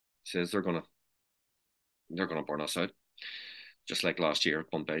says they're gonna burn us out, just like last year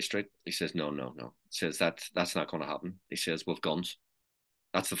at Bombay Street. He says, no, no, no. He says that's not going to happen. He says, we've guns.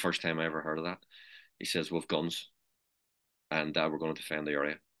 That's the first time I ever heard of that. He says, we've guns, and we're going to defend the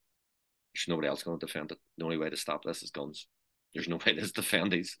area. There's nobody else going to defend it. The only way to stop this is guns. There's no way to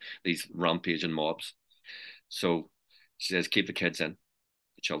defend these rampaging mobs. So she says, keep the kids in,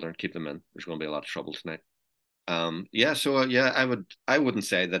 the children, keep them in. There's going to be a lot of trouble tonight. Yeah, so yeah, I wouldn't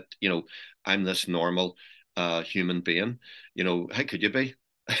say that, I'm this normal human being. How could you be?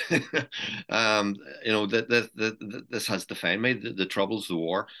 This has defined me. The troubles, the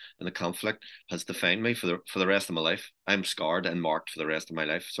war, and the conflict has defined me for the rest of my life. I'm scarred and marked for the rest of my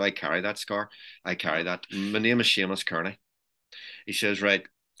life. So I carry that scar. I carry that. My name is Seamus Kearney. He says, right,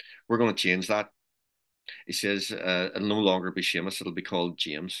 we're going to change that. He says, it'll no longer be Seamus. It'll be called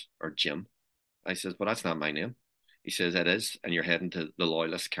James or Jim. I says, but that's not my name. He says, it is, and you're heading to the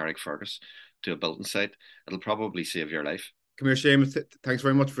loyalist Carrickfergus to a building site. It'll probably save your life. Come here, Seamus. Thanks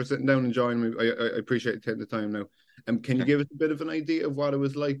very much for sitting down and joining me. I appreciate you taking the time now. Can you give us a bit of an idea of what it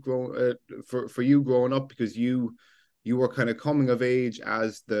was like for you growing up? Because you were kind of coming of age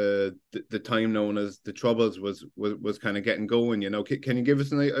as the time known as the Troubles was kind of getting going. Can you give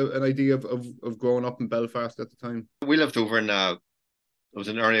us an idea of growing up in Belfast at the time? We lived over in it was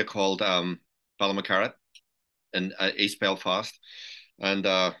an area called Ballamacarrot in East Belfast,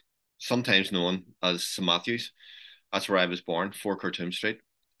 and sometimes known as St Matthews. That's where I was born, 4 Khartoum Street.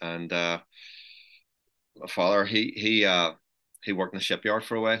 And my father, he worked in the shipyard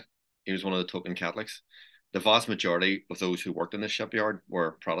for a while. He was one of the token Catholics. The vast majority of those who worked in the shipyard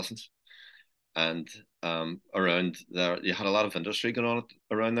were Protestants. And around there, you had a lot of industry going on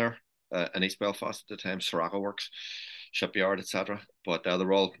around there in East Belfast at the time, Seraca Works, shipyard, etc. But they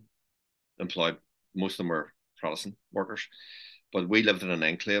were all employed. Most of them were Protestant workers. But we lived in an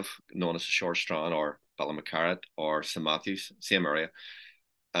enclave known as the Short Strand or Ballamacarrot or St Matthews, same area.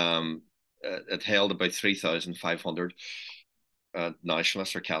 It held about 3,500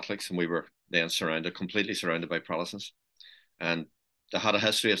 nationalists or Catholics, and we were then completely surrounded by Protestants. And they had a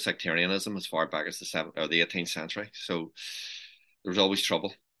history of sectarianism as far back as the 18th century. So there was always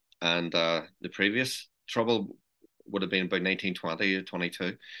trouble. And the previous trouble would have been about 1920 to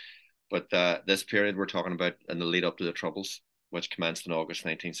 22. But this period we're talking about in the lead up to the Troubles, which commenced in August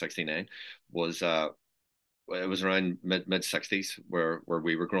 1969, was it was around mid 60s where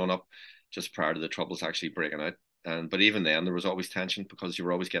we were growing up, just prior to the Troubles actually breaking out. But even then there was always tension because you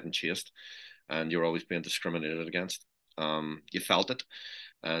were always getting chased, and you were always being discriminated against. You felt it,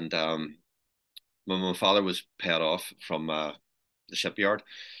 and when my father was paid off from the shipyard,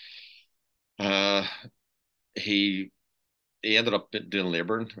 he ended up doing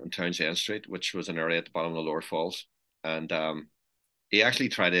labouring in Townsend Street, which was an area at the bottom of the Lower Falls. And he actually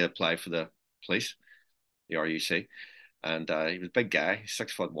tried to apply for the police, the RUC. And he was a big guy,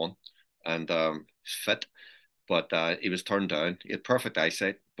 6'1", and fit. But he was turned down. He had perfect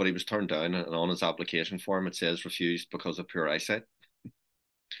eyesight, but he was turned down. And on his application form, it says refused because of poor eyesight.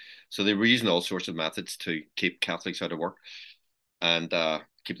 So they were using all sorts of methods to keep Catholics out of work and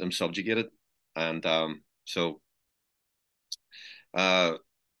keep them subjugated. And so I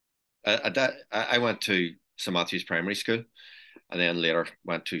went to St Matthew's Primary School, and then later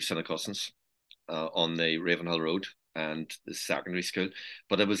went to St Augustine's on the Ravenhill Road and the secondary school.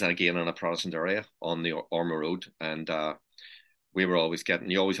 But it was again in a Protestant area on the Ormer Road, and we were always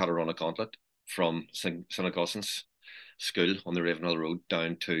you always had to run a gauntlet from St Augustine's School on the Ravenhill Road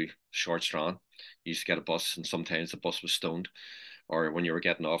down to Short Strand. You used to get a bus, and sometimes the bus was stoned, or when you were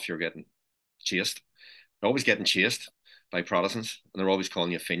getting off, you were getting chased. You're always getting chased by Protestants, and they're always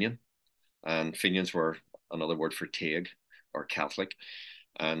calling you Fenian. And Fenians were another word for Taig or Catholic.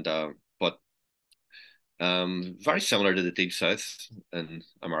 And but very similar to the Deep South in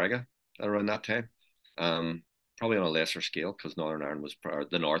America around that time. Probably on a lesser scale because Northern Ireland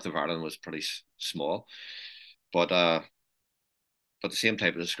the north of Ireland was pretty small. But the same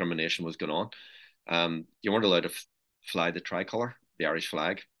type of discrimination was going on. You weren't allowed to fly the tricolour, the Irish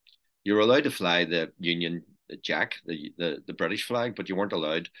flag. You were allowed to fly the Union Jack, the British flag, but you weren't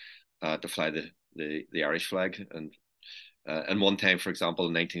allowed to fly the Irish flag. And one time, for example,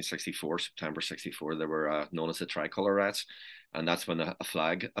 in 1964, September 64, there were known as the Tricolour Riots, and that's when a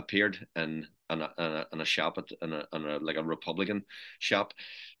flag appeared in a shop like a Republican shop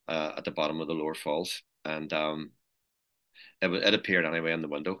at the bottom of the Lower Falls, and it appeared anyway in the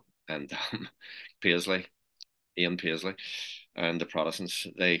window, and Ian Paisley, and the Protestants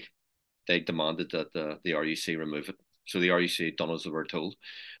they demanded that the RUC remove it. So the RUC done as they were told.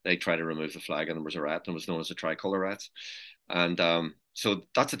 They tried to remove the flag, and there was a riot, and it was known as the Tricolour Riots. And So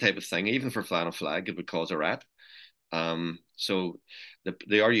that's the type of thing. Even for flying a flag, it would cause a riot. So the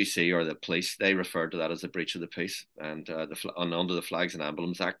RUC or the police, they referred to that as a breach of the peace, and under the Flags and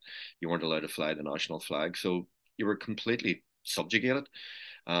Emblems Act, you weren't allowed to fly the national flag. So you were completely subjugated.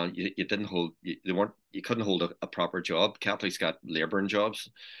 You didn't hold, you couldn't hold a proper job. Catholics got labouring jobs,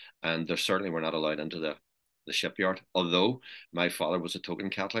 and they certainly were not allowed into the shipyard. Although my father was a token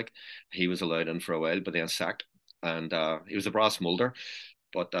Catholic, he was allowed in for a while, but then sacked. And he was a brass moulder,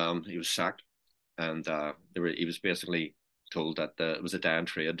 but he was sacked, and he was basically told that it was a dying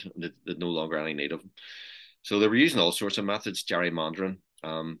trade, that no longer any need of him. So they were using all sorts of methods, gerrymandering.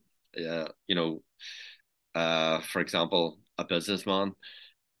 For example, a businessman.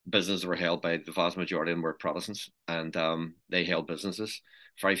 Businesses were held by the vast majority of them were Protestants, and they held businesses.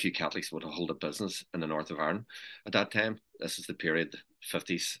 Very few Catholics would hold a business in the north of Ireland at that time. This is the period, the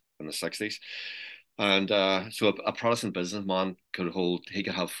 50s and the 60s. And so a Protestant businessman could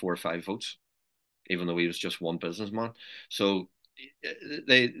have 4 or 5 votes, even though he was just one businessman. So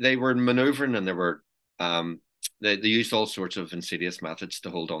they were maneuvering, and they used all sorts of insidious methods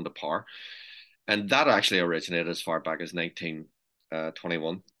to hold on to power. And that actually originated as far back as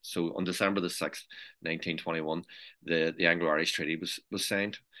 1921. So on December the 6th, 1921, the Anglo-Irish Treaty was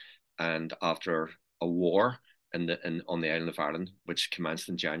signed. And after a war on the island of Ireland, which commenced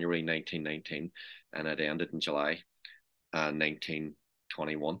in January 1919 and it ended in July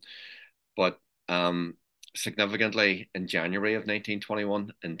 1921. But significantly, in January of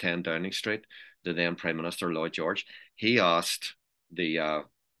 1921, in 10 Downing Street, the then Prime Minister Lloyd George, he asked his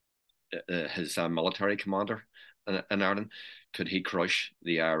military commander in Ireland, could he crush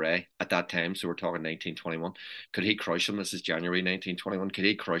the IRA at that time? So we're talking 1921. Could he crush them? This is January 1921. Could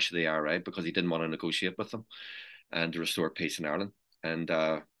he crush the IRA because he didn't want to negotiate with them and to restore peace in Ireland? And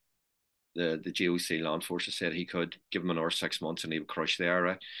the GOC law enforcement said he could give him another 6 months and he would crush the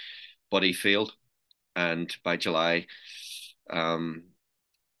IRA, but he failed. And by July,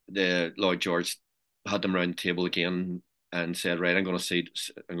 the Lloyd George had them round the table again and said, right, I'm going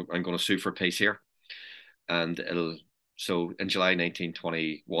to sue for peace here. And so in July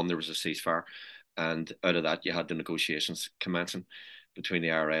 1921, there was a ceasefire. And out of that, you had the negotiations commencing between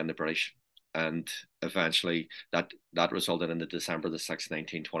the IRA and the British. And eventually that resulted in the December the 6th,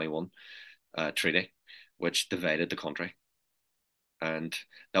 1921 treaty, which divided the country. And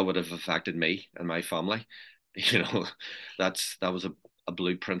that would have affected me and my family. That was a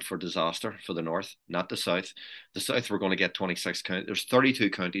blueprint for disaster for the North, not the South. The South were going to get 26 counties. There's 32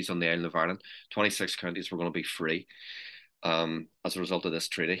 counties on the island of Ireland. 26 counties were going to be free as a result of this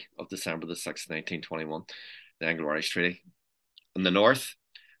treaty of December the 6th, 1921, the Anglo-Irish Treaty. In the North,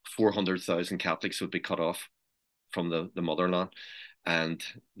 400,000 Catholics would be cut off from the motherland, and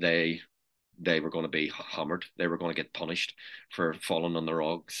they were going to be hammered. They were going to get punished for falling on the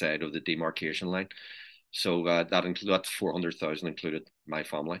wrong side of the demarcation line. So that 400,000 included my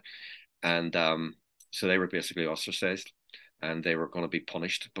family, and so they were basically ostracized, and they were going to be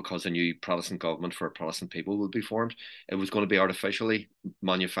punished because a new Protestant government for Protestant people would be formed. It was going to be artificially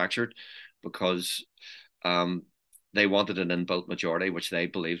manufactured because they wanted an inbuilt majority, which they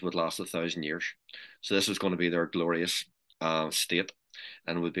believed would last 1,000 years. So this was going to be their glorious state,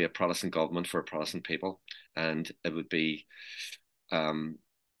 and it would be a Protestant government for Protestant people, and it would be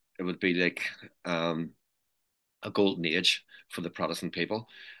like a golden age for the Protestant people,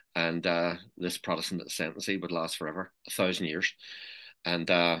 and this Protestant ascendancy would last forever, 1,000 years. And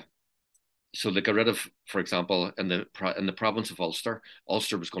so they got rid of, for example, in the province of Ulster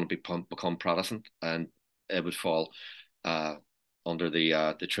was going to become Protestant, and it would fall under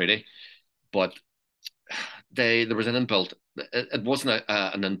the treaty. But there was an inbuilt. It wasn't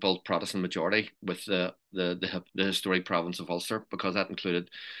an inbuilt Protestant majority with the historic province of Ulster, because that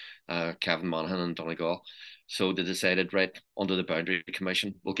included Cavan, Monaghan, and Donegal. So they decided, right, under the Boundary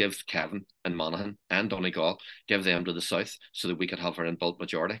Commission, we'll give Cavan and Monaghan and Donegal, give them to the south so that we could have our inbuilt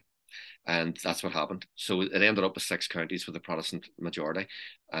majority. And that's what happened. So it ended up with 6 counties with a Protestant majority.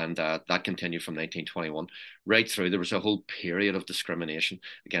 And that continued from 1921 right through. There was a whole period of discrimination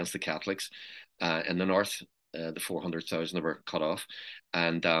against the Catholics in the north, the 400,000 that were cut off.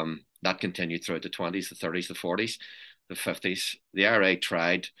 And that continued throughout the 20s, the 30s, the 40s, the 50s. The IRA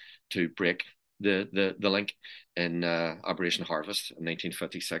tried to break the link in Operation Harvest in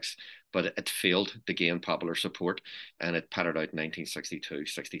 1956, but it failed to gain popular support, and it pattered out in 1962,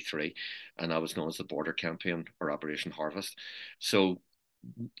 63, and that was known as the Border Campaign or Operation Harvest. So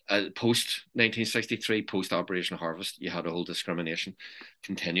post 1963, post Operation Harvest, you had a whole discrimination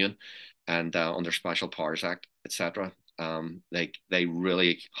continuing, and under Special Powers Act, etc. They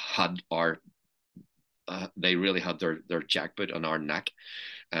really had our they really had their jackboot on our neck,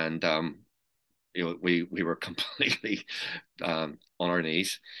 and we were completely on our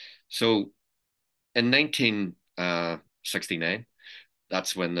knees. So in 1969,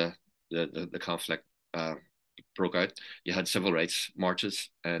 that's when the conflict broke out. You had civil rights marches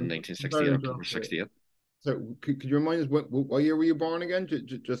in 1968, October 68. So could you remind us what year were you born again?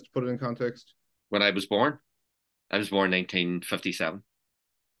 Just to put it in context. When I was born 1957.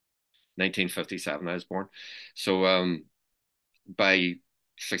 1957 I was born. So by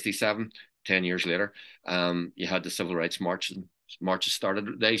 67, 10 years later, you had the civil rights marches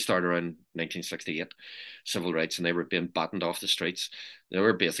started. They started around 1968, civil rights, and they were being battened off the streets. They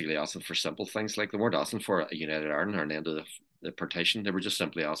were basically asking for simple things, like they weren't asking for a united Ireland or an end of the partition. They were just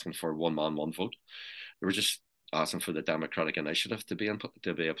simply asking for one man, one vote. They were just asking for the democratic initiative to be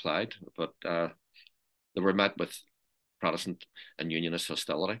applied, but they were met with Protestant and Unionist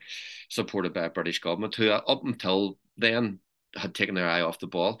hostility, supported by a British government who, up until then, had taken their eye off the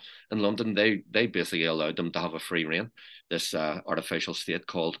ball. In London, they basically allowed them to have a free reign, this artificial state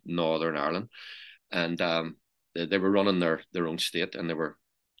called Northern Ireland, and they were running their own state, and they were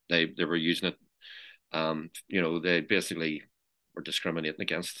using it. They basically were discriminating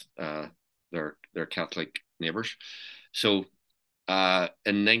against their Catholic neighbours. So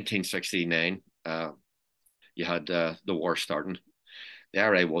in 1969, you had the war starting. The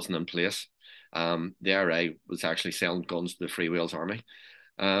IRA wasn't in place. The IRA was actually selling guns to the Free Wales Army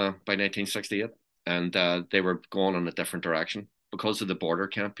by 1968, and they were going in a different direction because of the border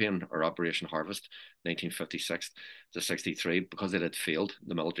campaign, or Operation Harvest, 1956 to 63. Because it had failed,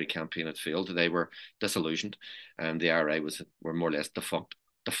 the military campaign had failed. They were disillusioned, and the IRA were more or less defunct.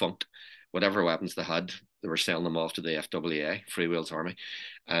 Whatever weapons they had, they were selling them off to the FWA, Free Wales Army,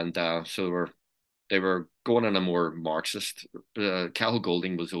 and so they were going in a more Marxist. Cahill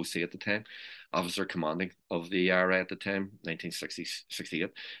Golding was OC at the time, officer commanding of the IRA at the time, 1960, 68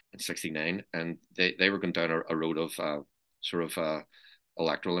 and 69. And they were going down a road of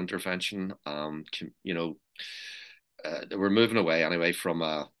electoral intervention. They were moving away anyway from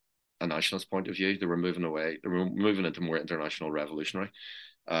a nationalist point of view. They were moving into more international revolutionary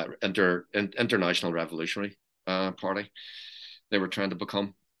party they were trying to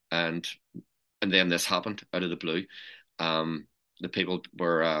become. And then this happened out of the blue. The people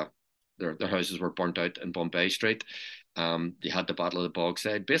were their houses were burnt out in Bombay Street. You had the Battle of the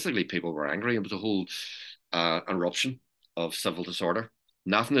Bogside. Basically, people were angry. It was a whole eruption of civil disorder.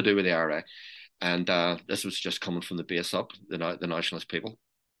 Nothing to do with the IRA. And this was just coming from the base up, the nationalist people.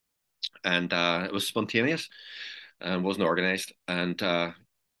 And it was spontaneous and wasn't organised. And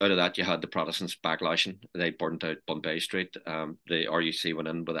out of that, you had the Protestants backlashing. They burned out Bombay Street. The RUC went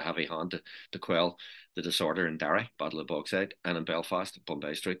in with a heavy hand to quell the disorder in Derry, Battle of Bogside, and in Belfast,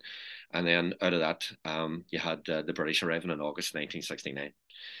 Bombay Street. And then out of that, you had the British arriving in August 1969.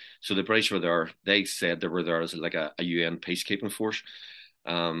 So the British were there. They said they were there as like a UN peacekeeping force.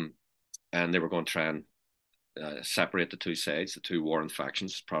 And they were going to try and separate the two sides, the two warring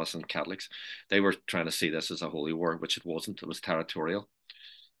factions, Protestant and Catholics. They were trying to see this as a holy war, which it wasn't. It was territorial.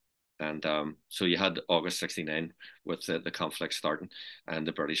 And so you had August 69 with the conflict starting, and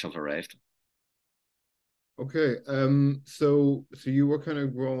the British have arrived. Okay. So you were kind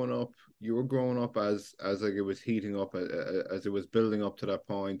of growing up. You were growing up as like it was heating up, as it was building up to that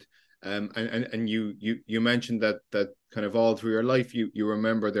point. And you mentioned that kind of all through your life you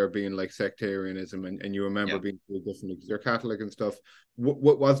remember there being like sectarianism, and you remember being different because you're Catholic and stuff.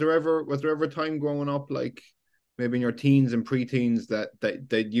 Was there ever a time growing up, like maybe in your teens and preteens, that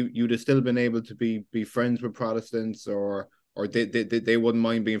you'd have still been able to be friends with Protestants, or they wouldn't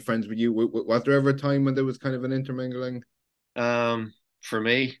mind being friends with you? Was there ever a time when there was kind of an intermingling? For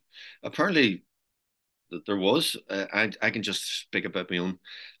me, apparently there was. I can just speak about my own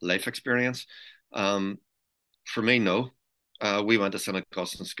life experience. For me, no. We went to St.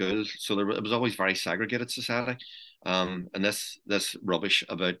 Augustine School, so it was always very segregated society. And this rubbish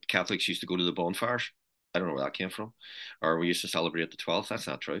about Catholics used to go to the bonfires. I don't know where that came from. Or we used to celebrate the 12th. That's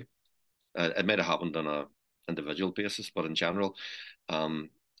not true. It might have happened on an individual basis, but in general, the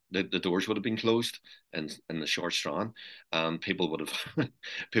doors would have been closed in the short strand. People would have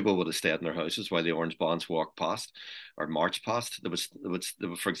stayed in their houses while the orange bands walked past or marched past. There was,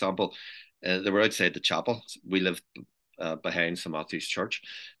 for example, they were outside the chapel. We lived behind St. Matthew's Church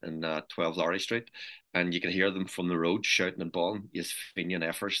in 12 Laurie Street, and you could hear them from the road shouting and bawling, "Yous Fenian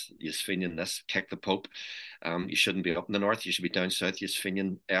effers, yous Fenian this, kick the Pope. You shouldn't be up in the north, you should be down south, yous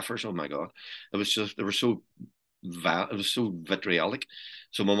Fenian effers." Oh my God. It was so vitriolic.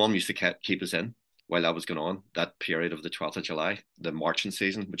 So my mum used to keep us in while that was going on, that period of the 12th of July, the marching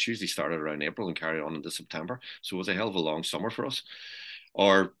season, which usually started around April and carried on into September. So it was a hell of a long summer for us.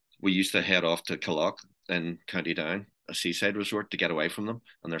 Or we used to head off to Killock in County Down, a seaside resort, to get away from them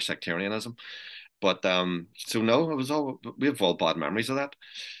and their sectarianism. But so no, we have all bad memories of that.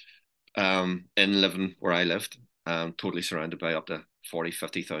 In living where I lived, totally surrounded by up to 40,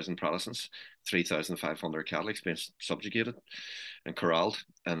 50,000 Protestants, 3,500 Catholics being subjugated and corralled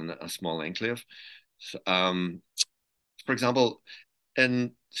in a small enclave. So, for example,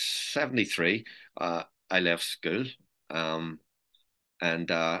 in 73, I left school,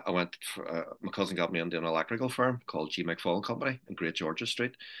 and I went. My cousin got me into an electrical firm called G. McFall Company in Great George's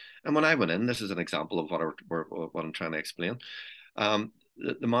Street. And when I went in, this is an example of what I'm trying to explain.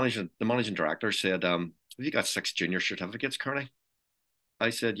 The managing director said, "Have you got 6 junior certificates, Kearney?" I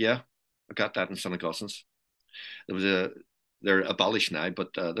said, "Yeah, I got that in St. Augustine's." They're abolished now,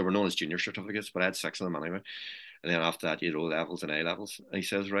 but they were known as junior certificates, but I had 6 of them anyway. And then after that, you had O levels and A levels. And he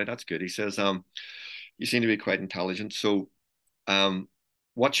says, "Right, that's good." He says, "You seem to be quite intelligent. So,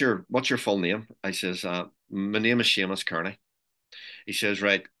 what's your full name?" I says, "My name is Seamus Kearney." He says,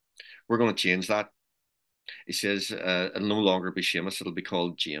 "Right, we're going to change that." He says, "It'll no longer be Seamus. It'll be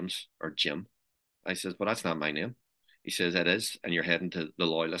called James or Jim." I says, "But that's not my name." He says, "It is, and you're heading to the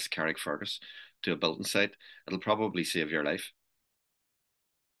Loyalist Carrickfergus to a building site. It'll probably save your life."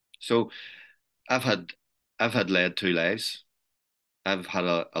 So I've had led 2 lives. I've had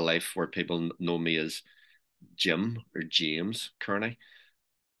a life where people know me as Jim or James Kearney,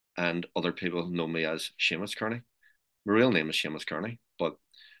 and other people know me as Seamus Kearney. My real name is Seamus Kearney, but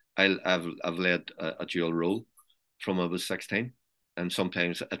I've led a dual role from I was 16, and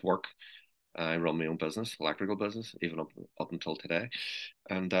sometimes at work I run my own business, electrical business, even up until today.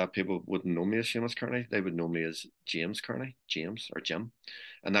 And people wouldn't know me as Seamus Kearney. They would know me as James Kearney, James or Jim.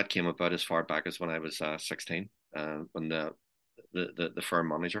 And that came about as far back as when I was 16, when the firm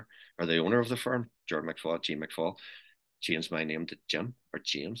manager or the owner of the firm, George McFall, G. McFall, changed my name to Jim or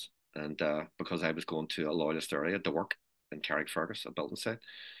James. And because I was going to a loyalist area to work in Carrickfergus, a building site.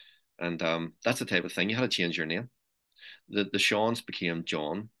 And that's the type of thing. You had to change your name. The Seans became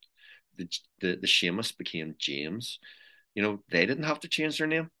John. The Seamus became James. You know, they didn't have to change their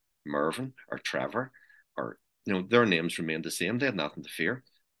name. Mervyn or Trevor, or their names remained the same. They had nothing to fear.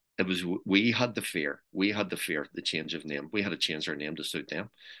 It was we had the fear. We had the fear the change of name. We had to change our name to suit them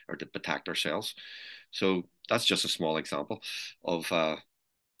or to protect ourselves. So that's just a small example of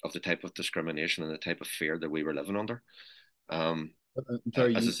the type of discrimination and the type of fear that we were living under. I'm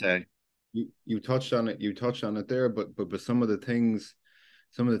sorry, as I say, you touched on it. You touched on it there, but some of the things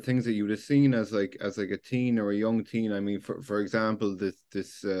that you would have seen as like a teen or a young teen. I mean, for example,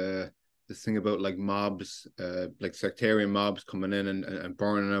 this thing about like mobs, like sectarian mobs coming in and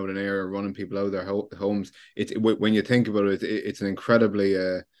burning out an area, running people out of their homes. It's when you think about it, it's an incredibly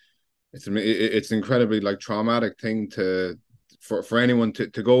it's an incredibly like traumatic thing for anyone to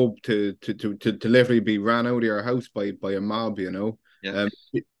go to literally be ran out of your house by a mob. yeah.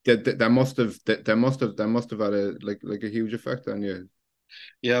 That must have had a like a huge effect on you.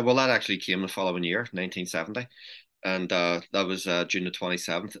 Yeah, well, that actually came the following year, 1970, and that was June the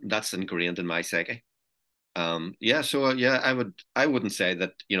 27th. That's ingrained in my psyche. Yeah, so yeah, I wouldn't say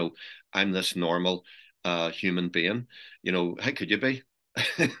that I'm this normal human being. How could you be?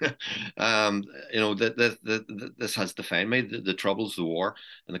 This has defined me. The troubles, the war,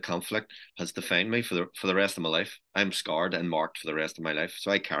 and the conflict has defined me for the rest of my life. I'm scarred and marked for the rest of my life.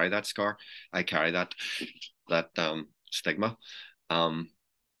 So I carry that scar. I carry that stigma.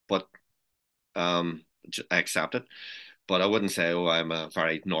 But I accept it. But I wouldn't say, oh, I'm a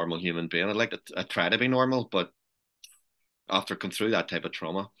very normal human being. I try to be normal, but after going through that type of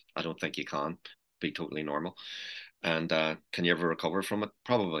trauma, I don't think you can be totally normal. And can you ever recover from it?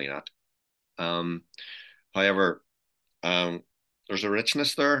 Probably not. However, there's a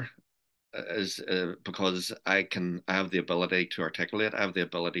richness there, is because I have the ability to articulate. I have the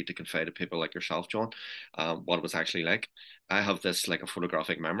ability to confide to people like yourself, John, what it was actually like. I have this like a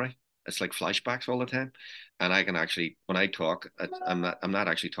photographic memory. It's like flashbacks all the time, and I can actually, when I talk, I'm not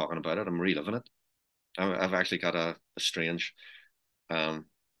actually talking about it. I'm reliving it. I've actually got a strange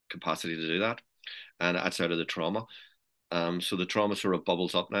capacity to do that, and that's out of the trauma. So the trauma sort of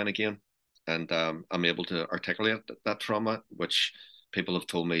bubbles up now and again, and I'm able to articulate that trauma, which people have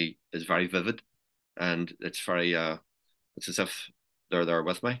told me is very vivid, and it's very it's as if they're there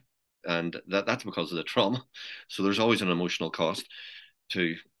with me, and that's because of the trauma. So there's always an emotional cost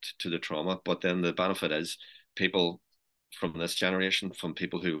to the trauma, but then the benefit is people from this generation, from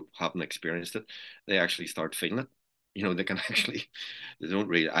people who haven't experienced it, they actually start feeling it. you know, they can actually, they don't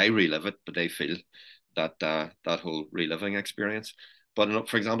really, I relive it, but they feel that that whole reliving experience. But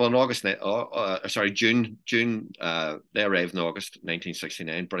for example, in June, they arrived in August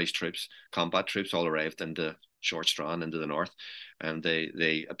 1969. British troops, combat troops, all arrived into Short Strand, into the north, and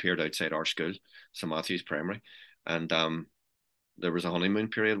they appeared outside our school, St Matthew's Primary, and there was a honeymoon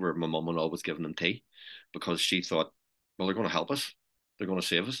period where my mum would always give them tea, because she thought, well, they're going to help us, they're going to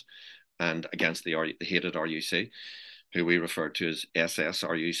save us, and against the hated RUC, who we referred to as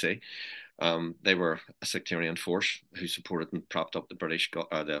SSRUC. They were a sectarian force who supported and propped up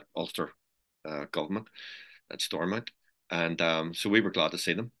the Ulster government at Stormont, and so we were glad to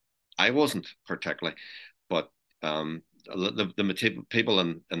see them. I wasn't particularly, but the people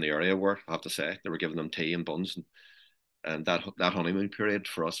in the area were, I have to say, they were giving them tea and buns, and that honeymoon period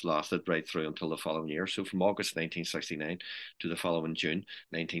for us lasted right through until the following year. So from August 1969 to the following June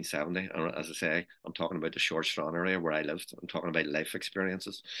 1970. And as I say, I'm talking about the Short Strand area where I lived. I'm talking about life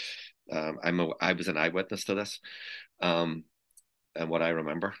experiences. I was an eyewitness to this, and what I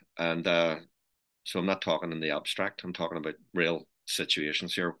remember. And so I'm not talking in the abstract. I'm talking about real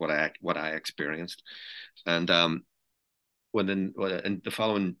situations here, what I experienced. And in the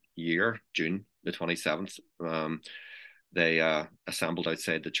following year, June the 27th, they assembled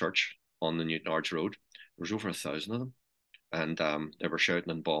outside the church on the Newton Arch Road. There was over 1,000 of them, and they were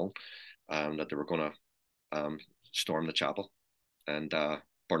shouting and bawling that they were going to storm the chapel and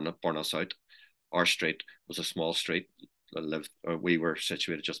burn us out. Our street was a small street. We were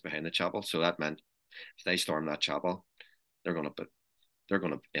situated just behind the chapel, so that meant if they storm that chapel, they're going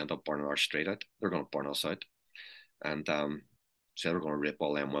to end up burning our street out. They're going to burn us out, and so they're going to rape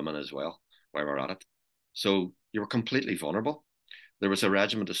all them women as well while we're at it. So you were completely vulnerable. There was a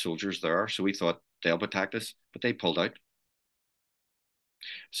regiment of soldiers there, so we thought they'll protect us, but they pulled out.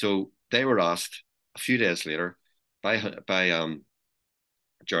 So they were asked a few days later by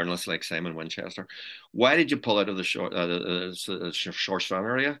journalists like Simon Winchester, why did you pull out of the Short Strand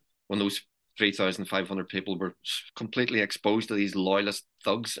area when those 3,500 people were completely exposed to these loyalist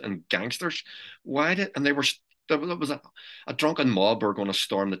thugs and gangsters? And there was a drunken mob were going to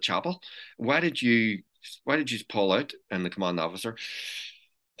storm the chapel. Why did you pull out? And the commanding officer,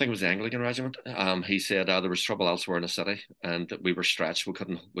 I think it was the Anglican regiment, he said there was trouble elsewhere in the city, and that we were stretched. We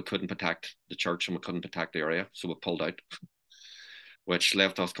couldn't protect the church, and we couldn't protect the area, so we pulled out, which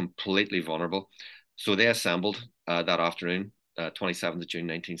left us completely vulnerable. So they assembled that afternoon, 27th of June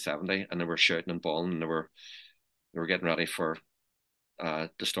 1970, and they were shouting and bawling, and they were getting ready for to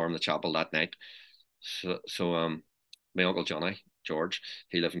storm the chapel that night. So my uncle George,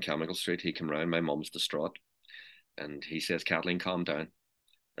 he lived in Chemical Street. He came round. My mum's distraught, and he says, "Kathleen, calm down.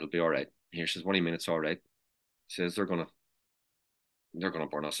 It'll be all right." He says, "What do you mean it's all right?" He says, they're gonna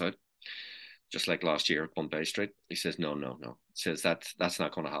burn us out, just like last year at Bombay Street." He says, "No. He says that's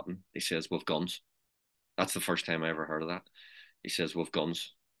not going to happen." He says, "We've guns." That's the first time I ever heard of that. He says, "We've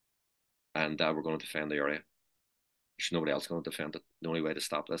guns, and we're going to defend the area. There's nobody else going to defend it. The only way to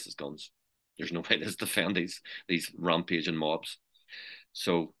stop this is guns. There's no way to defend these rampaging mobs."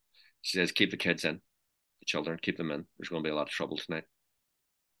 So she says, "Keep the kids in, the children, keep them in. There's going to be a lot of trouble tonight."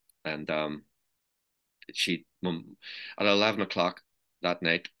 And at 11 o'clock that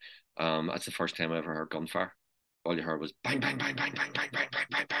night, that's the first time I ever heard gunfire. All you heard was bang, bang, bang, bang, bang, bang, bang, bang,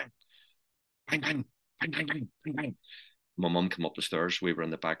 bang, bang, bang, bang, bang, bang, bang, bang, bang. My mum came up the stairs. We were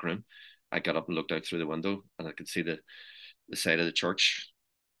in the back room. I got up and looked out through the window, and I could see the side of the church.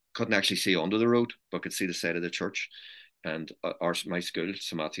 Couldn't actually see under the road, but could see the side of the church. And my school,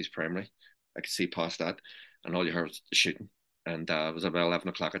 St Matthew's Primary, I could see past that, and all you heard was the shooting. And it was about 11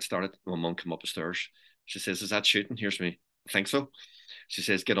 o'clock it started. My mum came up the stairs. She says, "Is that shooting?" Here's me. "I think so." She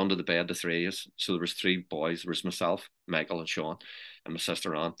says, "Get under the bed, the three of us." So there was three boys. There was myself, Michael, and Sean, and my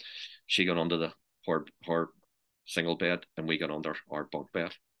sister Anne. She got under her single bed, and we got under our bunk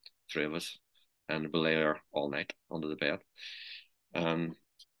bed, three of us, and we lay there all night under the bed.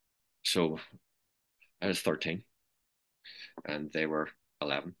 So I was 13, and they were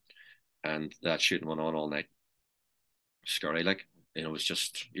 11, and that shooting went on all night. Scary, like, you know, it was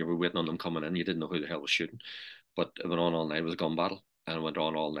just, you were waiting on them coming in. You didn't know who the hell was shooting, but it went on all night. It was a gun battle, and it went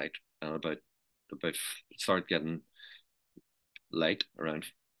on all night. And about it started getting light around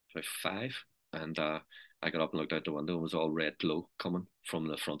about 5, and I got up and looked out the window, and it was all red glow coming from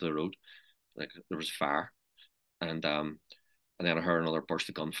the front of the road, like there was fire. And then I heard another burst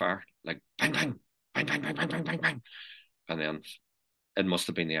of gunfire, like bang, bang, bang, bang, bang, bang, bang, bang, bang. And then it must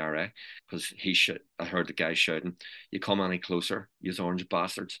have been the IRA, because I heard the guy shouting, "You come any closer, you orange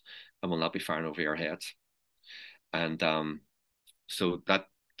bastards, and we'll not be firing over your heads." And so that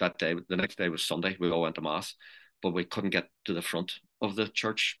day, the next day was Sunday. We all went to mass, but we couldn't get to the front of the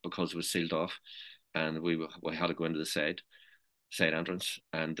church because it was sealed off, and we had to go into the side entrance,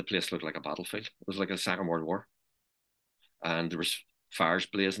 and the place looked like a battlefield. It was like a Second World War, and there was fires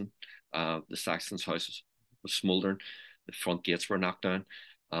blazing. The Saxons' houses was smouldering. The front gates were knocked down.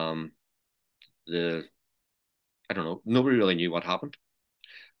 I don't know. Nobody really knew what happened,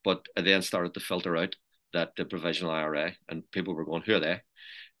 but it then started to filter out that the provisional IRA, and people were going, "Who are they?"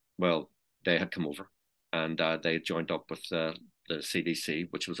 Well, they had come over, and they had joined up with the CDC,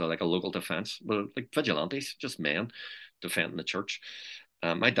 which was like a local defence, well, like vigilantes, just men defending the church.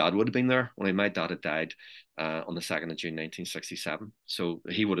 My dad would have been there. My dad had died on the 2nd of June 1967, so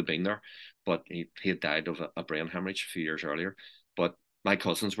he would have been there, but he had died of a brain hemorrhage a few years earlier. But my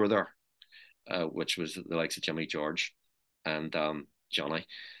cousins were there, which was the likes of Jimmy George and Johnny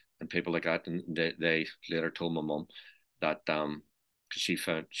and people like that. And they later told my mum that because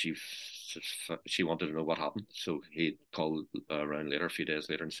she wanted to know what happened, so he called around later, a few days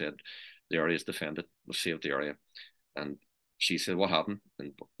later, and said the area is defended, we've saved the area. And she said, what happened?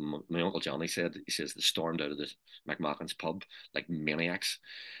 And my uncle Johnny said, he says they stormed out of the McMahon's pub like maniacs,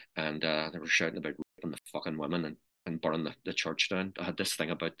 and they were shouting about raping the fucking women and burning the church down. I had this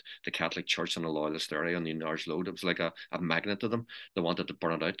thing about the Catholic Church in the Loyalist area on the Nars Road. It was like a magnet to them. They wanted to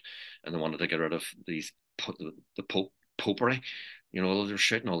burn it out, and they wanted to get rid of the popery. You know, they're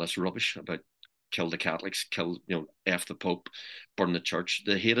shouting all this rubbish about kill the Catholics, kill, F the Pope, burn the church.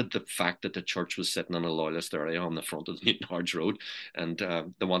 They hated the fact that the church was sitting in a Loyalist area on the front of the Newton Hards Road, and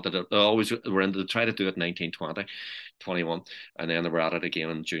they wanted it. They always were into to try to do it in 1920, 21, and then they were at it again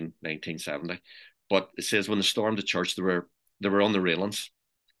in June 1970. But it says when they stormed the church, they were on the railings,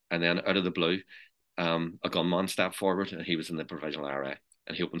 and then out of the blue, a gunman stepped forward, and he was in the provisional IRA,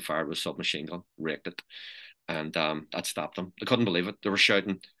 and he opened fire with a submachine gun, raked it, and that stopped them. They couldn't believe it. They were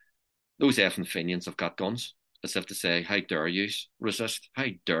shouting, "Those effing Fenians have got guns," as if to say, "How dare you resist? How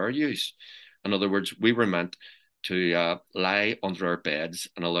dare you?" In other words, we were meant to lie under our beds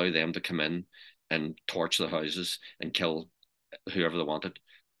and allow them to come in and torch the houses and kill whoever they wanted.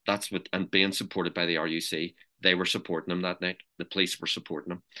 That's what, and being supported by the RUC, they were supporting them that night. The police were supporting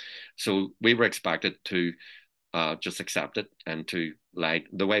them. So we were expected to just accept it and to lie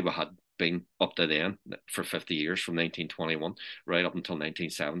the way we had been up to then for 50 years, from 1921 right up until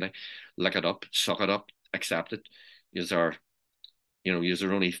 1970. Lick it up, suck it up, accept it. Use our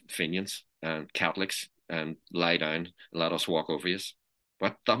only Fenians and Catholics, and lie down and let us walk over you.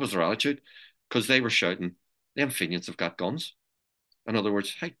 But that was their attitude, because they were shouting, "Them Fenians have got guns." In other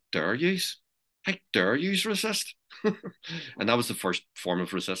words, how dare you? How dare you resist? And that was the first form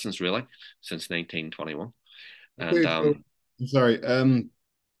of resistance, really, since 1921. Okay, And sorry.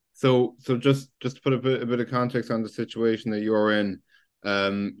 So just to put a bit of context on the situation that you're in,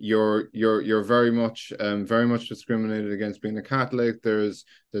 you're very much discriminated against being a Catholic. There's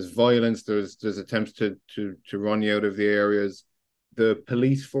violence. There's attempts to run you out of the areas. The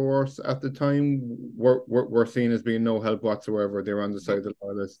police force at the time were seen as being no help whatsoever. They were on the side of the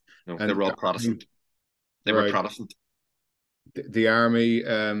loyalists. No, they were all Protestant. They were Protestant. The army,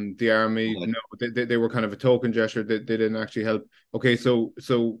 no, they were kind of a token gesture. They didn't actually help. Okay, so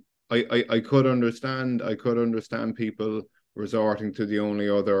I could understand people resorting to the only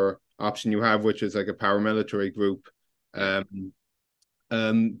other option you have, which is like a paramilitary group.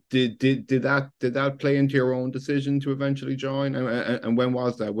 Did that play into your own decision to eventually join? And when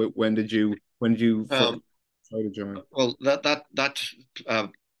was that? When did you try to join? Well,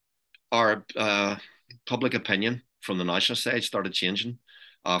 our public opinion from the nationalist side started changing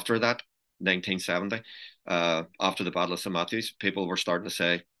after that, 1970. After the Battle of St. Matthews, people were starting to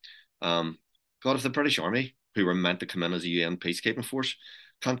say, God, if the British Army, who were meant to come in as a UN peacekeeping force,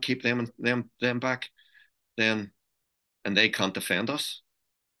 can't keep them back, then, and they can't defend us,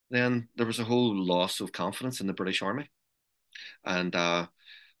 then there was a whole loss of confidence in the British Army, and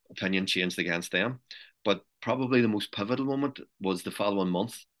opinion changed against them. But probably the most pivotal moment was the following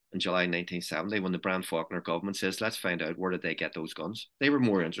month, in July 1970, when the Brian Faulkner government says, let's find out, where did they get those guns? They were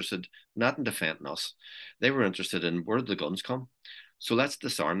more interested not in defending us. They were interested in, where did the guns come? So let's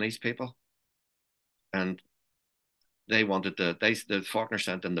disarm these people. And they wanted the Faulkner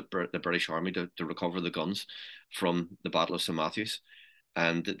sent in the British Army to recover the guns from the Battle of St. Matthews.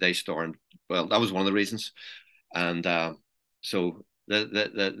 And they stormed, well, that was one of the reasons. And so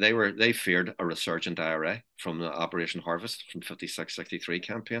they feared a resurgent IRA from the Operation Harvest from 56-63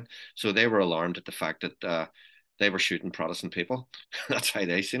 campaign. So they were alarmed at the fact that they were shooting Protestant people. That's how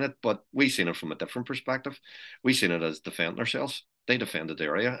they seen it. But we seen it from a different perspective. We seen it as defending ourselves. They defended the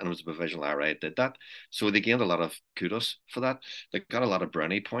area, and it was the Provisional IRA that did that. So they gained a lot of kudos for that. They got a lot of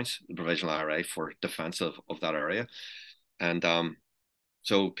brownie points, the Provisional IRA, for defense of that area. And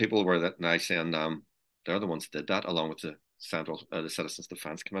so people were that now saying they're the ones that did that, along with the Citizens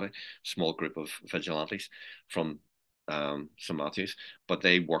Defence Committee, small group of vigilantes from St Matthews, but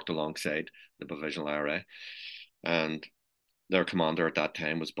they worked alongside the Provisional IRA, and their commander at that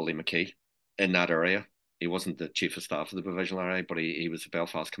time was Billy McKee in that area. He wasn't the chief of staff of the Provisional IRA, but he was the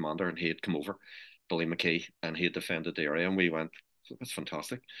Belfast commander, and he had come over, Billy McKee, and he had defended the area, and we went, that's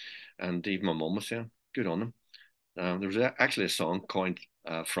fantastic. And even my mum was saying, good on them. There was actually a song coined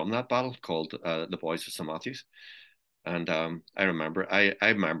from that battle called "The Boys of St Matthews," and I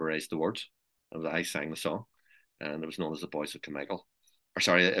memorized the words. I sang the song, and it was known as "The Boys of Carmichael." Or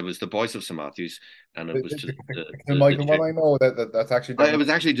sorry, it was "The Boys of St Matthews," and it was to Michael, what I know that's actually it was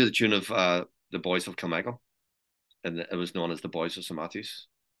actually to the tune of "The Boys of Carmichael," and it was known as "The Boys of St Matthews."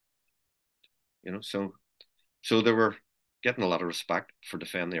 So they were getting a lot of respect for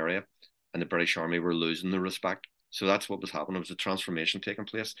defending the area, and the British Army were losing the respect. So that's what was happening. It was a transformation taking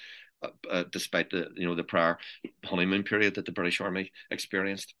place, despite the prior honeymoon period that the British Army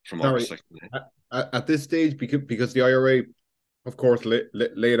experienced from August 69. At this stage, because the IRA, of course,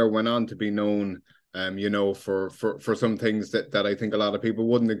 later went on to be known, for some things that I think a lot of people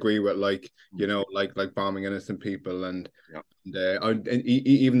wouldn't agree with, like like bombing innocent people and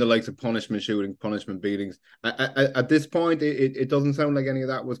even the likes of punishment shootings, punishment beatings. At this point, it doesn't sound like any of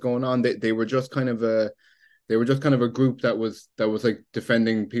that was going on. They were just kind of a group that was like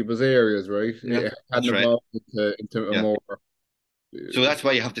defending people's areas, right? Yeah, it hadn't evolved into a more. So that's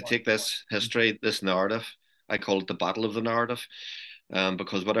why you have to take this history, this narrative. I call it the battle of the narrative,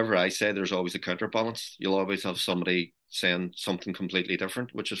 because whatever I say, there's always a counterbalance. You'll always have somebody saying something completely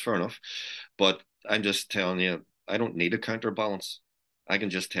different, which is fair enough. But I'm just telling you, I don't need a counterbalance. I can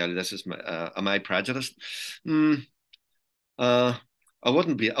just tell you this is am I prejudiced? I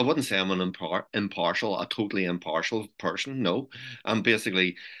wouldn't say I'm an impartial, a totally impartial person. No, I'm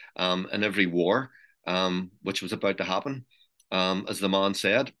basically in every war which was about to happen. As the man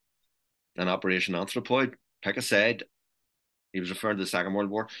said in Operation Anthropoid, pick a side. He was referring to the Second World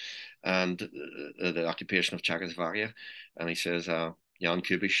War and the occupation of Czechoslovakia, and he says, Jan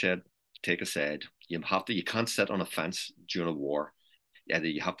Kubiš said, take a side. You can't sit on a fence during a war. Yeah,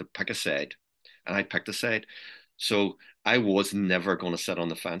 you have to pick a side, and I picked a side. So I was never going to sit on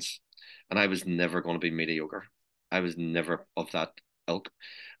the fence, and I was never going to be mediocre. I was never of that ilk.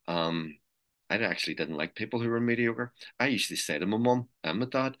 I actually didn't like people who were mediocre. I used to say to my mum and my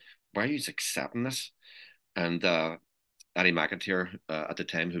dad, why are you accepting this? And Eddie McIntyre, at the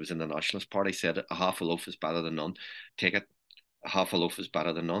time, who was in the Nationalist Party, said a half a loaf is better than none. Take it. A half a loaf is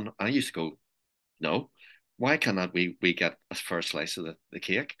better than none. And I used to go, no. Why cannot we get a first slice of the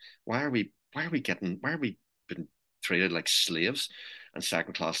cake? Why are we being treated like slaves and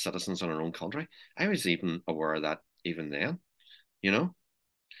second class citizens in our own country? I was even aware of that even then,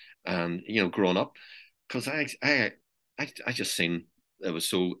 and growing up, because I just seen it was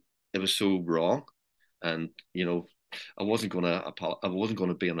so wrong, and I wasn't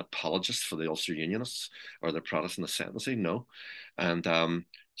gonna be an apologist for the Ulster Unionists or the Protestant ascendancy, no, and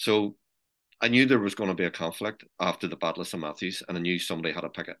so I knew there was going to be a conflict after the Battle of St Matthews, and I knew somebody had to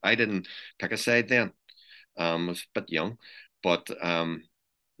pick it. I didn't pick a side then. I was a bit young, but the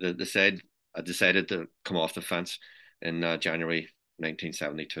side I decided to come off the fence in January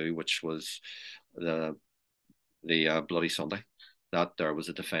 1972, which was the Bloody Sunday. That there was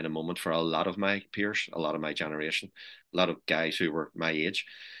a defining moment for a lot of my peers, a lot of my generation, a lot of guys who were my age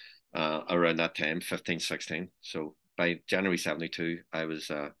around that time, 15, 16. So by January 72, I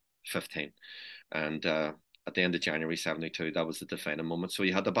was 15. And at the end of January 72, that was the defining moment. So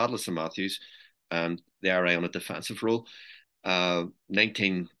you had the Battle of St Matthews and the IRA on a defensive role.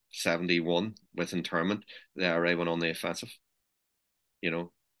 1971, with internment, the IRA went on the offensive,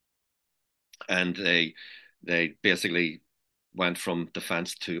 and they basically went from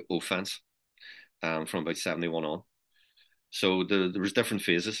defense to offense from about 71 on. So there was different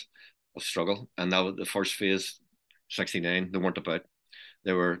phases of struggle, and that was the first phase, 69. They weren't about.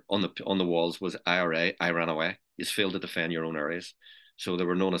 They were on the walls was IRA. I ran away. You failed to defend your own areas, so they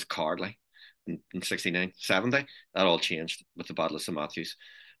were known as cowardly. In 69, 70, that all changed with the Battle of St Matthews,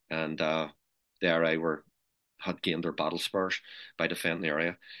 and the IRA had gained their battle spurs by defending the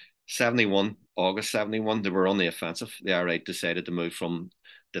area. 71, August 71, they were on the offensive. The IRA decided to move from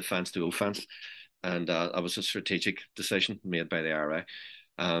defence to offence, and that was a strategic decision made by the IRA,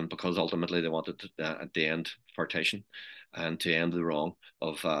 because ultimately they wanted to, at the end, partition. and to end the wrong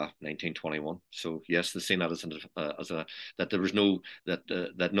of 1921. So yes, they seen that as a that there was no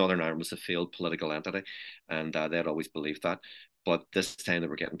that Northern Ireland was a failed political entity, and they had always believed that. But this time they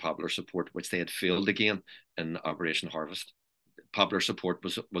were getting popular support, which they had failed again in Operation Harvest. Popular support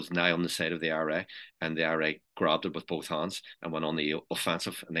was now on the side of the IRA, and the IRA grabbed it with both hands and went on the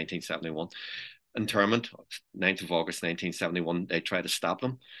offensive in 1971. Internment, 9th of August 1971, they tried to stop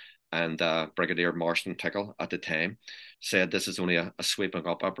them, and Brigadier Marston Tickle at the time said this is only a sweeping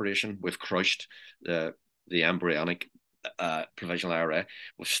up operation. We've crushed the embryonic provisional IRA.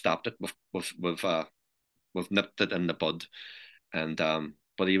 We've stopped it. We've nipped it in the bud, and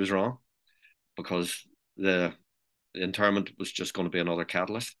but he was wrong, because the internment was just going to be another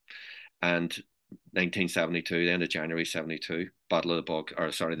catalyst. And 1972, the end of January 72, Battle of the Bog,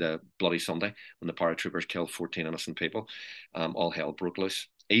 or sorry, the Bloody Sunday, when the paratroopers killed 14 innocent people, all hell broke loose.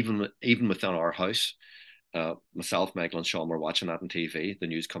 Even within our house, myself, Michael, and Sean were watching that on TV, the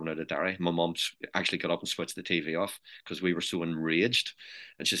news coming out of Derry. My mum actually got up and switched the TV off because we were so enraged.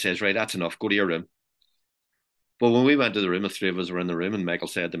 And she says, right, that's enough, go to your room. But when we went to the room, the three of us were in the room, and Michael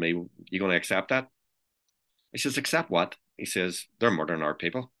said to me, you going to accept that? He says, accept what? He says, they're murdering our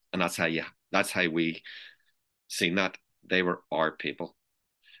people. And that's how we seen that. They were our people.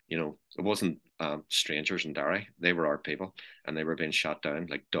 You know, it wasn't strangers in Derry. They were our people, and they were being shot down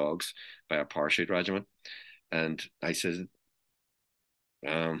like dogs by a parachute regiment. And I said,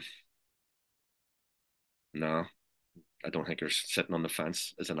 no, I don't think you're sitting on the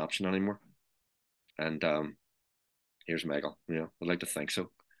fence is an option anymore. And here's Michael. You know, I'd like to think so.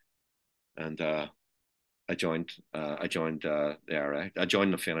 And I joined the IRA. I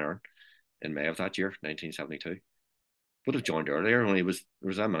joined the Fianna in May of that year, 1972. Would have joined earlier, only there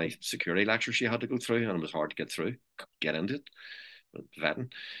was that many security lectures you had to go through, and it was hard to get into it, vetting.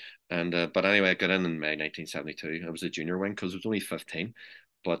 And but anyway, I got in May 1972. I was a junior wing because I was only 15,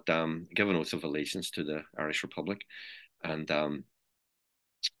 but given oath of allegiance to the Irish Republic, and that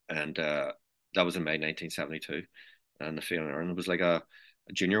was in May 1972, and the Fianna was like a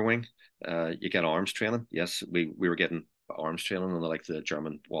junior wing. You get arms training. Yes, we were getting arms training on like the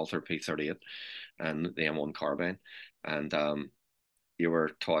German Walther P38 and the M1 carbine, and you were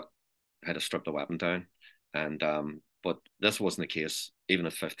taught how to strip the weapon down. And but this wasn't the case even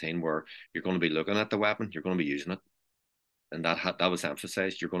at 15, where you're going to be looking at the weapon, you're going to be using it, and that was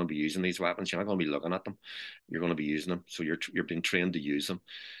emphasized. You're going to be using these weapons. You're not going to be looking at them. You're going to be using them. So you're being trained to use them.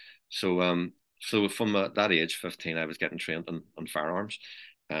 So so from that age, 15, I was getting trained on firearms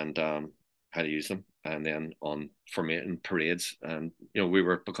and how to use them, and then on formating parades, and you know, we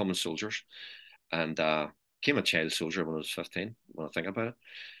were becoming soldiers, and became a child soldier when I was 15. When I think about it,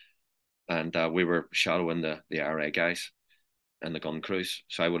 and we were shadowing the IRA guys and the gun crews.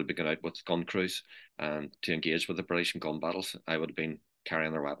 So I would have been going out with gun crews and to engage with the British in gun battles. I would have been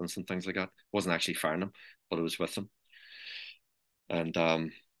carrying their weapons and things like that. Wasn't actually firing them, but it was with them.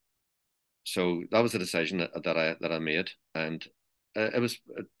 And so that was a decision that I made, and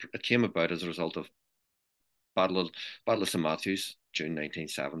it came about as a result of Battle of St Matthews, June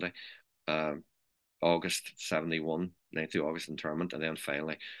 1970, August 71, 9th of August internment, and then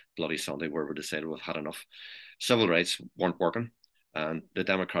finally Bloody Sunday, where we decided we've had enough. Civil rights weren't working, and the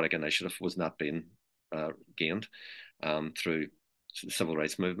democratic initiative was not being gained through the civil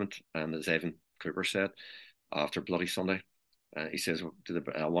rights movement. And as Evan Cooper said after Bloody Sunday, he says,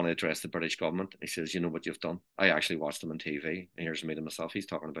 I want to address the British government. He says, you know what you've done? I actually watched him on TV, and here's me to myself. He's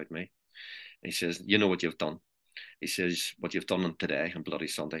talking about me. And he says, you know what you've done? He says, what you've done today on Bloody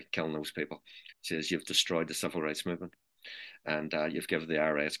Sunday, killing those people. He says, you've destroyed the civil rights movement, and you've given the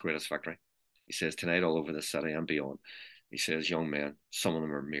IRA its greatest victory. He says, tonight all over the city and beyond, he says, young men, some of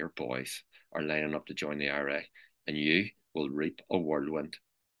them are mere boys, are lining up to join the IRA, and you will reap a whirlwind.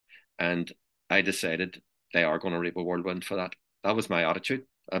 And I decided they are going to reap a whirlwind for that. That was my attitude,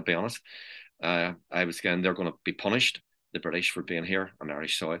 I'll be honest. I was saying they're going to be punished, the British, for being here on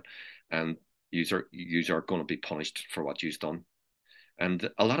Irish soil, and you are going to be punished for what you've done. And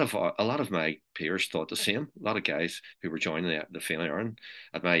a lot of my peers thought the same. A lot of guys who were joining the Fianna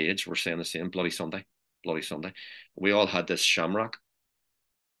at my age were saying the same. Bloody Sunday, Bloody Sunday. We all had this shamrock,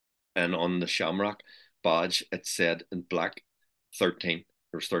 and on the shamrock badge it said in black 13.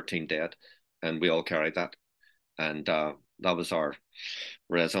 There was 13 dead, and we all carried that. And that was our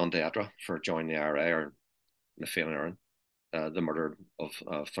raison d'etre for joining the IRA or the Fianna, the murder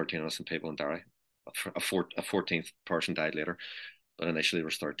of 13 innocent people in Derry. A 14th person died later, but initially there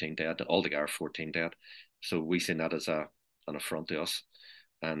was 13 dead. Altogether 14 dead. So we seen that as an affront to us,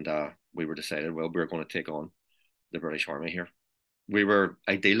 and we were decided, well, we're going to take on the British Army here. We were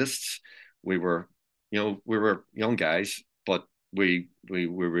idealists. We were we were young guys, but we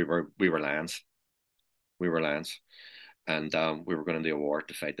were lands. We were lands, and we were going to the war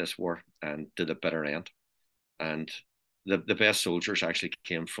to fight this war and to the bitter end. And the best soldiers actually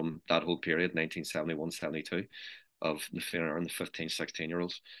came from that whole period, 1971, 72, of the and the 15,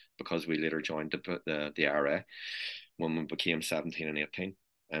 16-year-olds, because we later joined the IRA when we became 17 and 18,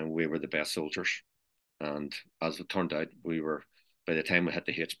 and we were the best soldiers. And as it turned out, by the time we hit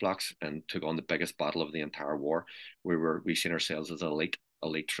the H blocks and took on the biggest battle of the entire war, we seen ourselves as elite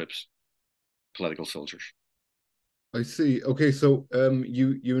troops, political soldiers. I see. Okay, so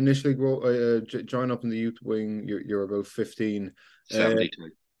you initially join up in the youth wing. You're about 15. 72.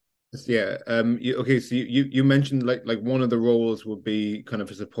 Yeah. Okay. So you mentioned like one of the roles would be kind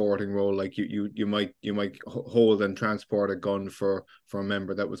of a supporting role. Like you might hold and transport a gun for a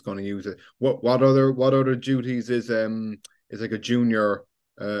member that was going to use it. What other duties is like a junior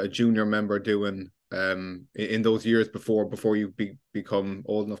member doing in those years before you become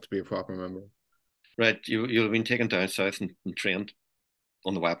old enough to be a proper member? Right. You'll have been taken down south and trained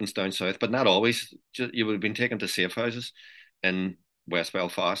on the weapons down south, but not always. You would have been taken to safe houses in West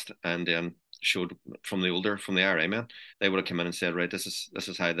Belfast, and then showed from the IRA men. They would have come in and said, right, this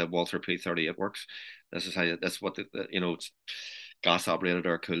is how the Walther P38 works. That's what it's gas operated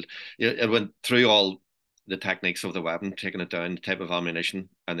or cooled. It went through all the techniques of the weapon, taking it down, the type of ammunition,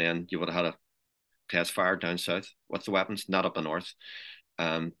 and then you would have had a test fire down south. What's the weapons? Not up in north.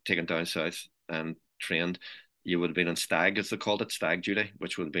 Taken down south and trained. You would have been on stag, as they called it, stag duty,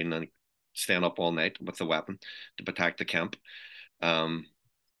 which would have been like staying up all night with the weapon to protect the camp down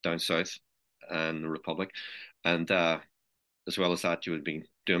south and the Republic. And as well as that, you would have been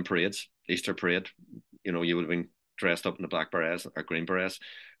doing parades, Easter parade. You would have been dressed up in the black berets or green berets,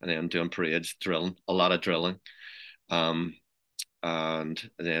 and then doing parades, drilling, a lot of drilling. And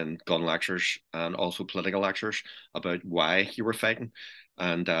then gun lectures and also political lectures about why you were fighting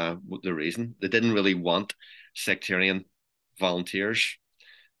and the reason. They didn't really want sectarian volunteers.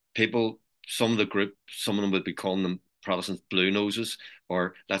 Some of the group, some of them would be calling them Protestants blue noses,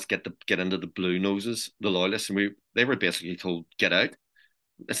 or let's get into the blue noses, the loyalists, and they were basically told, get out.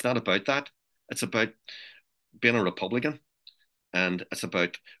 It's not about that. It's about being a Republican, and it's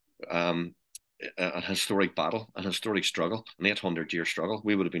about a historic battle, an historic struggle, an 800-year struggle.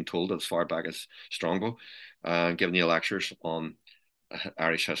 We would have been told as far back as Strongbow, giving you lectures on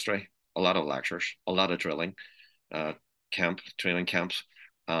Irish history, a lot of lectures, a lot of drilling, training camps,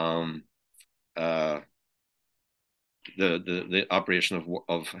 the operation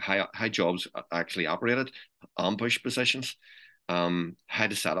of how jobs actually operated, ambush positions, how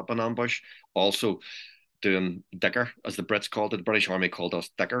to set up an ambush, also doing dicker, as the Brits called it. The British Army called us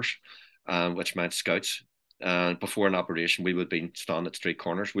dickers, which meant scouts. Before an operation, we would be standing at street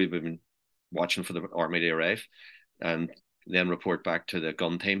corners. We would have been watching for the army to arrive, and then report back to the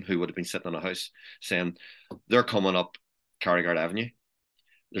gun team, who would have been sitting in a house saying, they're coming up Carrigard Avenue.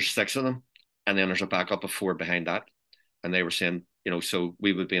 There's 6 of them, and then there's a backup of 4 behind that. And they were saying, so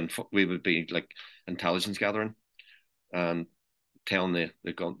we would be like intelligence gathering and telling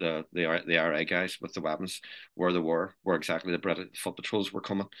the IRA guys with the weapons where they were, where exactly the British foot patrols were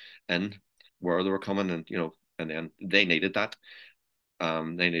coming in, where they were coming, and and then they needed that.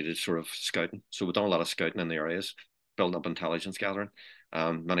 They needed sort of scouting. So we've done a lot of scouting in the areas, building up intelligence gathering.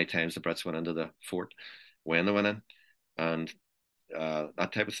 Many times the Brits went into the fort when they went in, and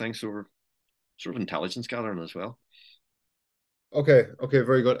that type of thing. So we're sort of intelligence gathering as well. Okay,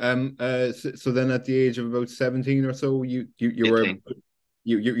 very good. So then at the age of about 17 or so, you were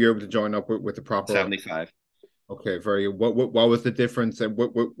able to join up with the proper 75. Okay, very. What was the difference? And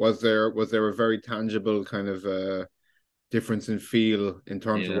what was there a very tangible kind of difference in feel in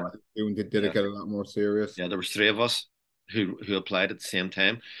terms of what you're doing? Did it get a lot more serious? Yeah, there was 3 of us who applied at the same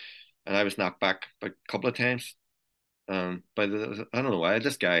time, and I was knocked back a couple of times. By I don't know why,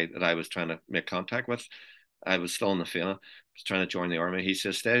 this guy that I was trying to make contact with, I was still in the Fianna, was trying to join the army. He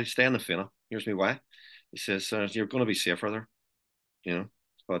says, stay in the Fianna. Here's me why. He says, you're going to be safer there,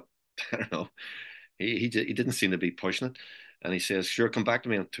 but I don't know. He didn't seem to be pushing it. And he says, sure, come back to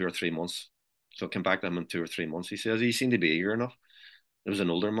me in 2 or 3 months. So came back to him in 2 or 3 months. He says, he seemed to be eager enough. There was an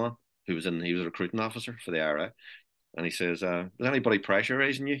older man he was a recruiting officer for the IRA. And he says, is anybody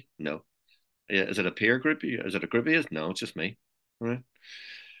pressurizing you? No. Is it a peer group? Is it a group of you? No, it's just me. All right.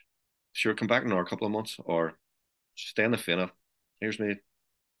 Sure, come back in another couple of months, or stay in the Fianna. Here's me.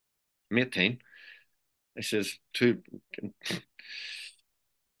 I'm 18. He says, getting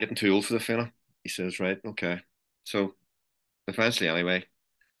too old for the Fianna. He says, right, okay. So eventually, anyway,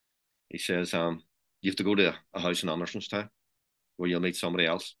 he says, you have to go to a house in Andersonstown where you'll meet somebody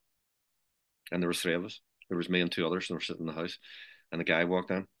else. and there was three of us. There was me and two others, and we were sitting in the house. And the guy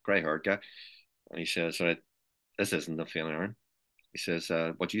walked in, grey-haired guy, and he says, "Right, this isn't the Fianna Ireland." He says,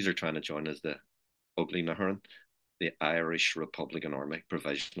 "What you are trying to join is the Ugly Naharan, the Irish Republican Army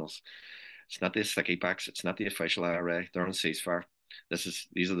Provisionals. It's not the sticky backs. It's not the official IRA. They're on ceasefire. This is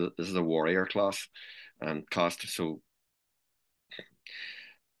the warrior class and cost. So,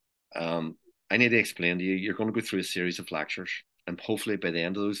 I need to explain to you. You're going to go through a series of lectures, and hopefully by the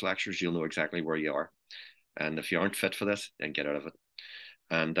end of those lectures, you'll know exactly where you are. And if you aren't fit for this, then get out of it."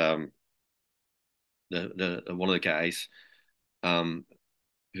 And the one of the guys who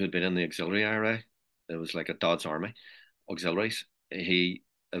had been in the auxiliary IRA, it was like a Dodds Army auxiliaries. He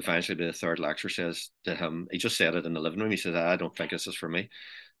eventually, by the third lecture, says to him, he just said it in the living room. He says, "I don't think this is for me.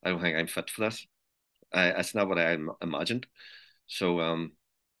 I don't think I'm fit for this. It's not what I imagined. So I'm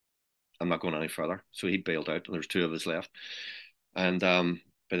not going any further." So he bailed out, and there's two of us left. And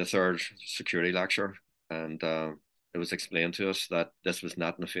by the third security lecture, and it was explained to us that this was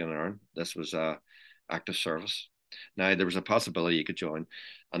not in the Fianna Ireland. This was active service. Now, there was a possibility you could join,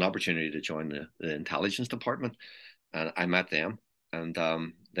 an opportunity to join the intelligence department, and I met them, and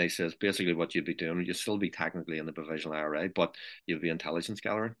they says basically what you'd be doing, you'd still be technically in the provisional IRA, but you'd be intelligence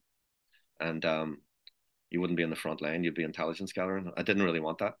gathering, and you wouldn't be in the front line, you'd be intelligence gathering. I didn't really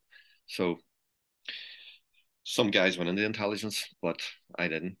want that, so some guys went into intelligence, but I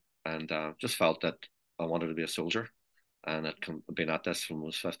didn't, and just felt that I wanted to be a soldier, and I'd been at this when I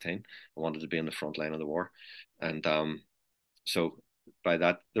was 15. I wanted to be in the front line of the war, and so by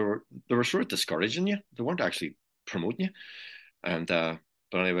that they were sort of discouraging you. They weren't actually promoting you, and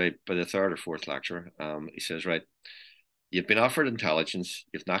but anyway, by the third or fourth lecture, he says, "Right, you've been offered intelligence,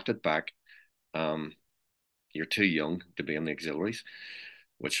 you've knocked it back. You're too young to be in the auxiliaries,"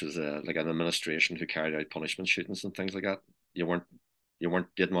 which was like an administration who carried out punishment shootings and things like that. Didn't want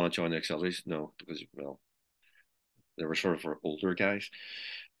to join the auxiliaries, no, because well, they were sort of for older guys,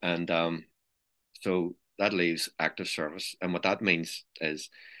 and so that leaves active service, and what that means is,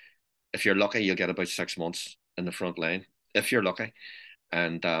 if you're lucky, you'll get about 6 months in the front line, if you're lucky,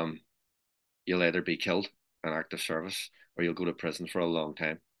 and you'll either be killed in active service or you'll go to prison for a long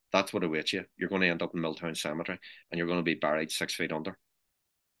time. That's what awaits you. You're going to end up in Milltown Cemetery, and you're going to be buried 6 feet under,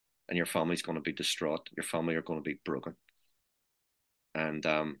 and your family's going to be distraught. Your family are going to be broken, and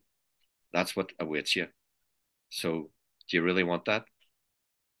that's what awaits you. So, do you really want that?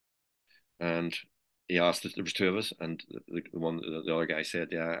 And he asked us, there was two of us, and the other guy said,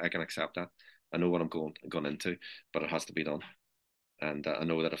 "Yeah, I can accept that. I know what I'm going into, but it has to be done. And I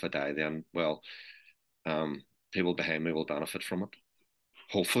know that if I die, then well, people behind me will benefit from it.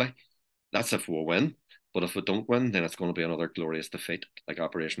 Hopefully, that's if we win. But if we don't win, then it's going to be another glorious defeat, like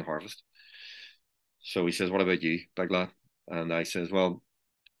Operation Harvest." So he says, "What about you, big lad?" And I says, "Well,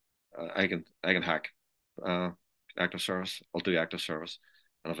 I can hack active service. I'll do active service,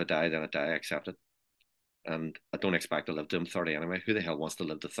 and if I die, then I die. I accept it, and I don't expect to live to 30 anyway. Who the hell wants to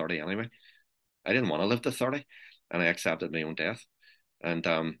live to 30 anyway? I didn't want to live to 30, and I accepted my own death." And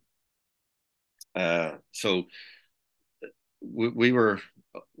so we were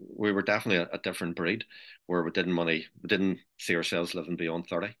definitely a different breed, where we didn't see ourselves living beyond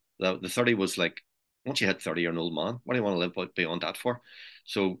 30. The 30 was like, once you hit 30, you're an old man. What do you want to live beyond that for?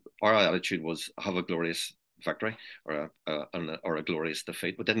 So our attitude was have a glorious victory or a glorious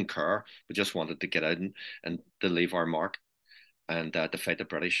defeat. We didn't care. We just wanted to get out and to leave our mark and to fight the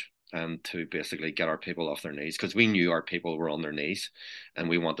British and to basically get our people off their knees, because we knew our people were on their knees and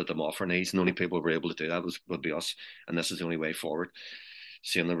we wanted them off our knees. And the only people who were able to do that would be us. And this is the only way forward,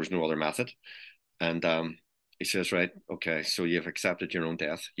 seeing there was no other method. And he says, "Right, okay, so you've accepted your own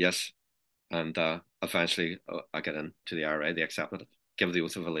death." Yes. And eventually I got into the IRA. They accepted it, give the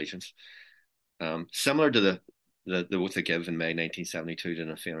oath of allegiance. Similar to the oath they give in May 1972 to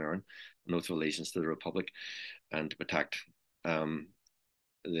the Fianna Ireland, an oath of allegiance to the Republic and to protect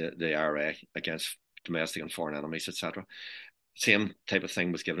the IRA against domestic and foreign enemies, etc. Same type of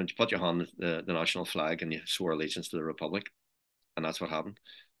thing was given. You put your hand on the national flag and you swore allegiance to the Republic, and that's what happened.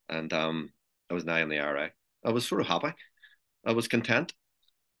 And I was now in the IRA. I was sort of happy. I was content.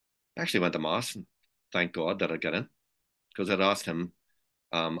 I actually went to Mass and thank God that I got in, because I'd asked him,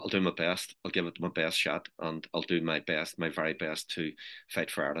 I'll do my best, I'll give it my best shot, and I'll do my best, my very best, to fight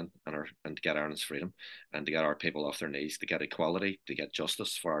for Ireland and to get Ireland's freedom and to get our people off their knees, to get equality, to get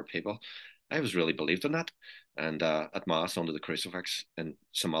justice for our people. I was really believed in that. And at Mass under the crucifix in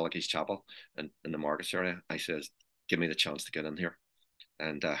St. Malachy's Chapel in the Markets area, I says, "Give me the chance to get in here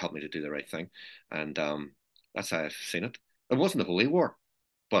and help me to do the right thing." And that's how I've seen it. It wasn't a holy war,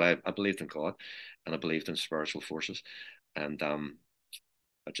 but I believed in God and I believed in spiritual forces. And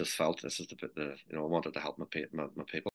I just felt this is the I wanted to help my people.